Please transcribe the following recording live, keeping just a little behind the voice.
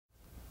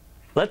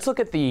Let's look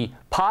at the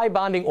pi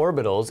bonding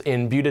orbitals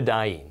in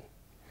butadiene.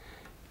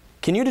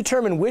 Can you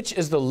determine which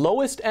is the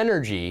lowest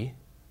energy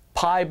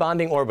pi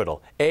bonding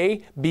orbital,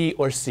 A, B,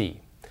 or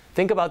C?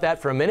 Think about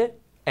that for a minute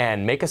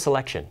and make a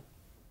selection.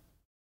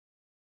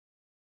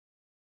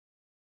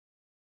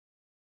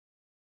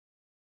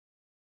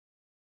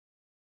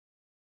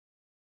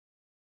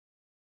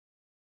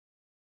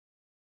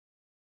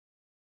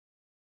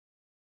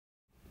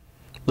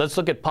 Let's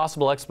look at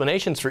possible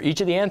explanations for each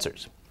of the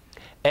answers.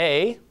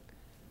 A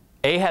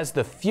has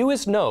the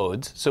fewest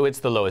nodes, so it's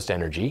the lowest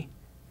energy.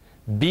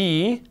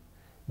 B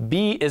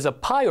is a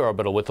pi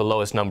orbital with the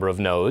lowest number of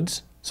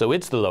nodes, so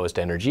it's the lowest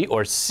energy.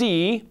 Or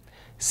C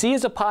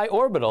is a pi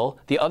orbital,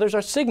 the others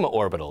are sigma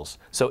orbitals,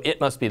 so it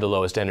must be the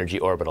lowest energy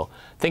orbital.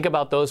 Think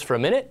about those for a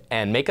minute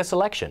and make a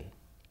selection.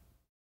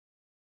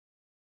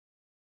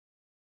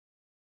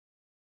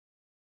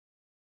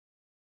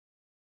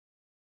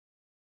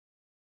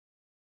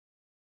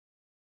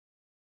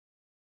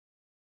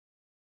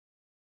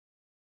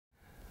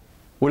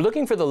 We're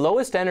looking for the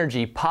lowest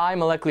energy pi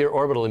molecular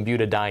orbital in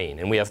butadiene,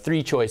 and we have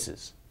three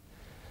choices.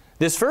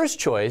 This first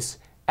choice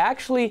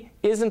actually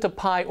isn't a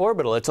pi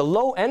orbital. It's a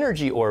low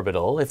energy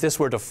orbital if this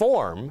were to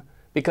form,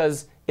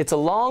 because it's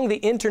along the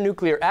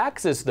internuclear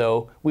axis,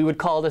 though, we would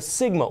call it a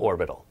sigma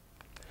orbital.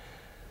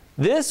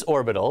 This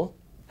orbital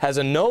has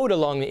a node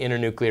along the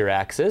internuclear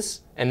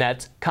axis, and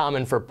that's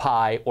common for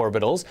pi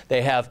orbitals.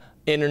 They have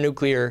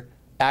internuclear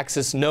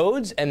axis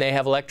nodes, and they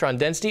have electron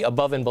density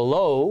above and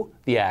below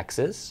the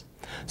axis.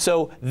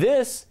 So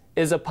this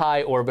is a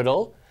pi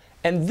orbital,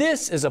 and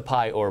this is a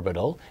pi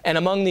orbital. And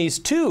among these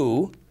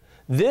two,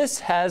 this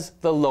has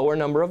the lower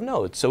number of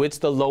nodes, so it's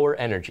the lower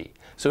energy.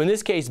 So in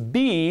this case,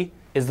 B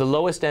is the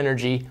lowest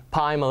energy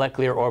pi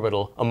molecular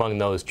orbital among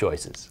those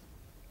choices.